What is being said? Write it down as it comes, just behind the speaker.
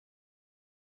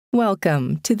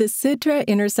Welcome to the SIDRA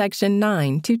Intersection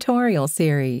 9 tutorial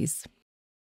series.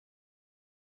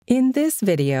 In this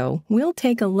video, we'll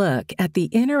take a look at the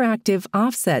Interactive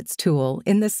Offsets tool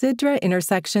in the SIDRA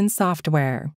Intersection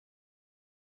software.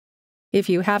 If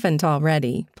you haven't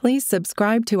already, please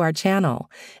subscribe to our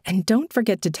channel, and don't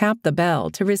forget to tap the bell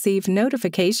to receive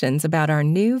notifications about our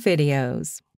new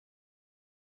videos.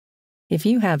 If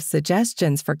you have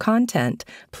suggestions for content,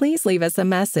 please leave us a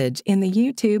message in the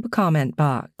YouTube comment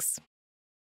box.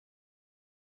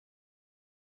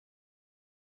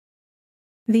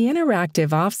 The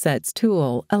Interactive Offsets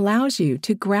tool allows you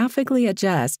to graphically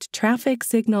adjust traffic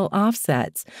signal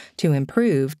offsets to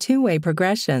improve two-way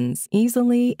progressions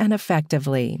easily and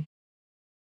effectively.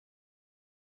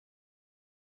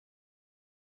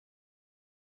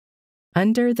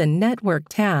 Under the Network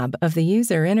tab of the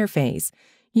user interface,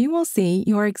 you will see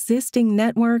your existing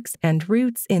networks and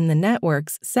routes in the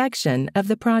Networks section of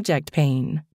the project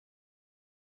pane.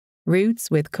 Routes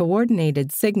with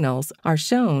coordinated signals are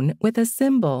shown with a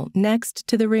symbol next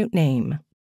to the route name.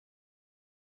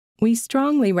 We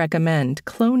strongly recommend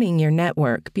cloning your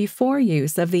network before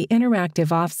use of the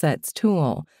Interactive Offsets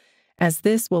tool, as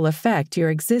this will affect your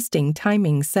existing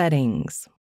timing settings.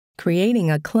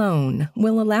 Creating a clone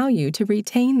will allow you to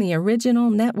retain the original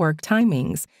network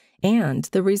timings and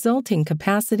the resulting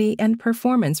capacity and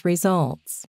performance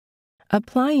results.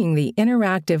 Applying the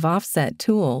Interactive Offset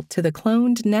tool to the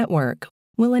cloned network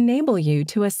will enable you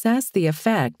to assess the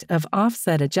effect of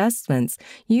offset adjustments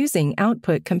using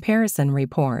output comparison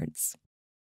reports.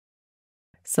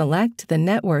 Select the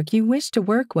network you wish to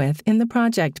work with in the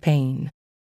project pane.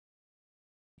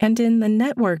 And in the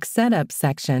Network Setup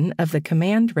section of the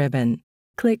command ribbon,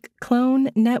 click Clone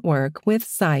Network with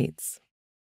Sites.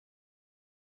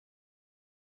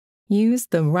 Use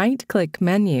the right-click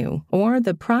menu or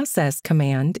the Process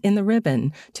command in the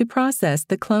ribbon to process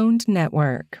the cloned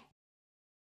network.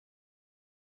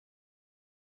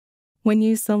 When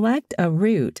you select a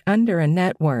route under a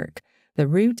network, the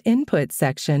Route Input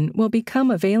section will become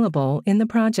available in the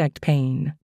project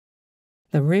pane.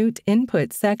 The Route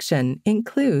Input section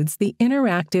includes the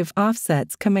Interactive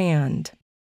Offsets command.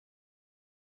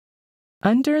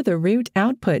 Under the Route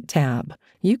Output tab,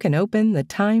 you can open the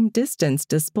time distance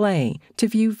display to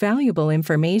view valuable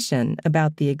information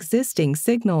about the existing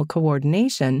signal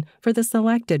coordination for the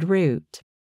selected route.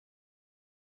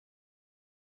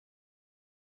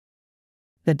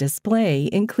 The display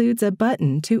includes a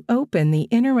button to open the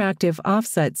Interactive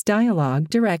Offsets dialog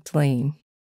directly.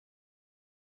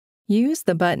 Use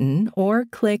the button or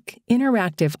click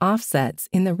Interactive Offsets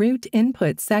in the Route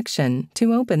Input section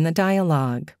to open the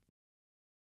dialog.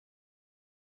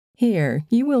 Here,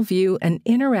 you will view an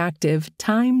interactive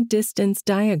time-distance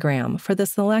diagram for the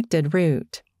selected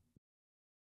route.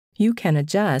 You can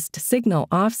adjust signal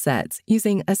offsets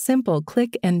using a simple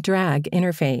click and drag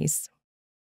interface.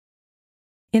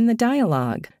 In the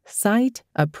dialog, site,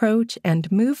 approach,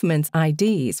 and movements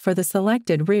IDs for the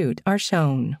selected route are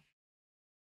shown.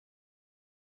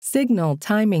 Signal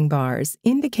timing bars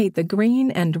indicate the green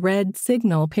and red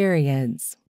signal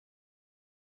periods.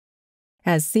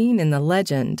 As seen in the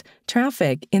legend,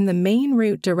 traffic in the main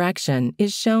route direction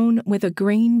is shown with a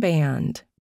green band.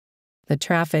 The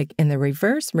traffic in the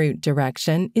reverse route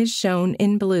direction is shown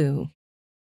in blue.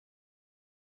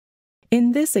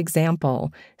 In this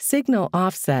example, signal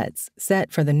offsets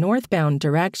set for the northbound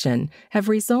direction have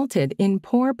resulted in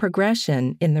poor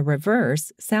progression in the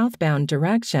reverse southbound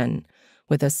direction,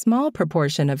 with a small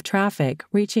proportion of traffic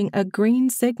reaching a green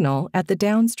signal at the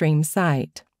downstream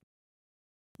site.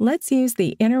 Let's use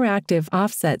the Interactive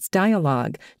Offsets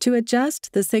dialog to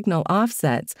adjust the signal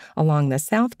offsets along the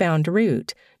southbound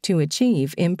route to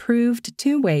achieve improved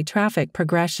two-way traffic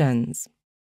progressions.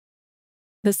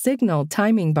 The signal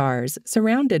timing bars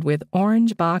surrounded with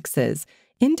orange boxes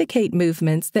indicate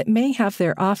movements that may have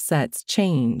their offsets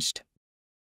changed.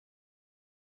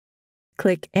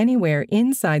 Click anywhere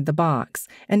inside the box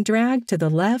and drag to the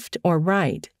left or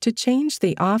right to change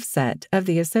the offset of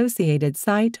the associated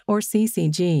site or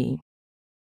CCG.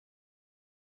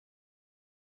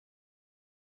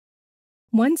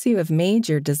 Once you have made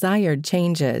your desired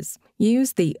changes,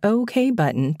 use the OK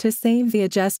button to save the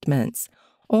adjustments,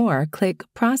 or click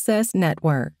Process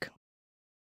Network.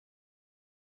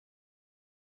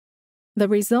 The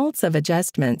results of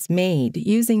adjustments made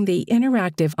using the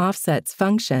Interactive Offsets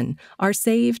function are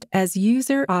saved as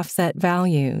user offset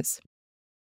values.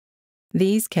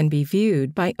 These can be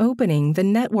viewed by opening the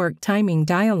Network Timing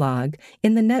dialog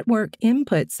in the Network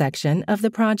Input section of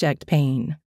the project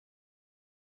pane.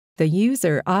 The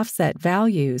user offset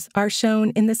values are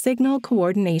shown in the Signal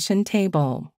Coordination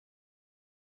table.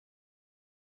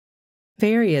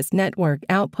 Various network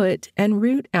output and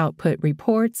route output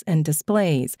reports and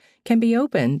displays can be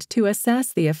opened to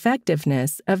assess the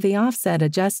effectiveness of the offset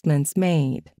adjustments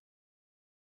made.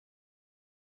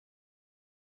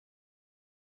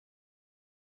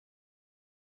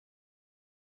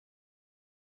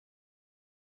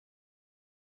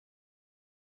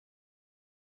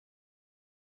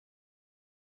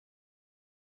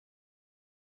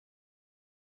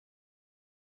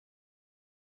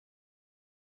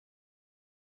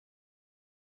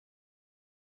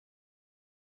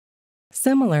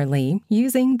 Similarly,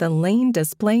 using the Lane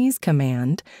Displays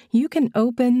command, you can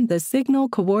open the Signal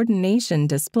Coordination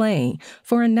display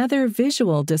for another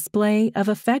visual display of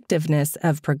effectiveness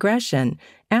of progression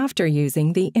after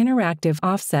using the Interactive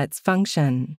Offsets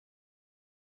function.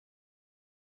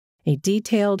 A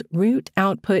detailed route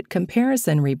output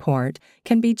comparison report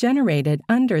can be generated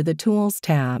under the Tools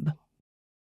tab.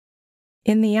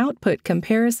 In the Output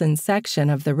Comparison section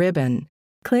of the ribbon,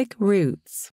 click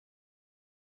Routes.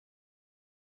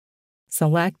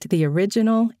 Select the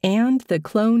original and the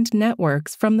cloned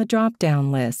networks from the drop-down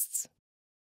lists.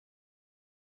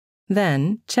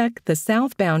 Then, check the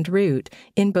southbound route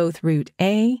in both Route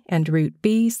A and Route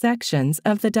B sections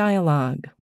of the dialog.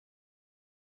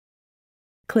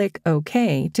 Click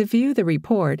OK to view the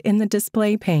report in the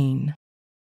display pane.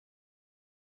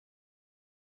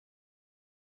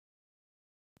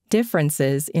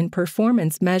 Differences in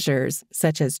performance measures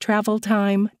such as travel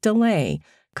time, delay,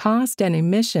 cost and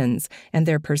emissions, and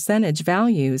their percentage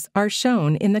values are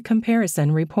shown in the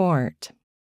comparison report.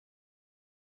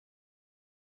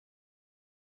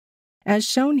 As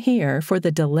shown here for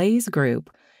the delays group,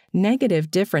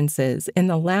 negative differences in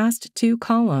the last two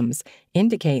columns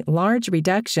indicate large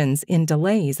reductions in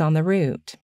delays on the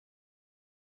route.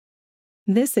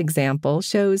 This example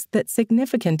shows that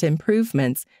significant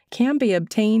improvements can be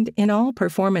obtained in all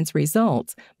performance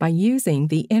results by using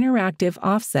the Interactive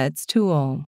Offsets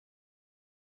tool.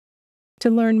 To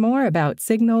learn more about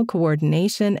signal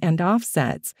coordination and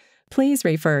offsets, please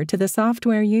refer to the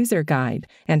Software User Guide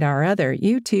and our other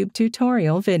YouTube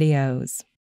tutorial videos.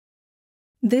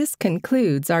 This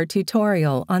concludes our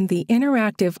tutorial on the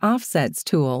Interactive Offsets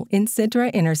tool in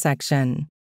SIDRA Intersection.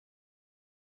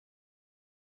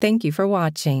 Thank you for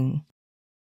watching.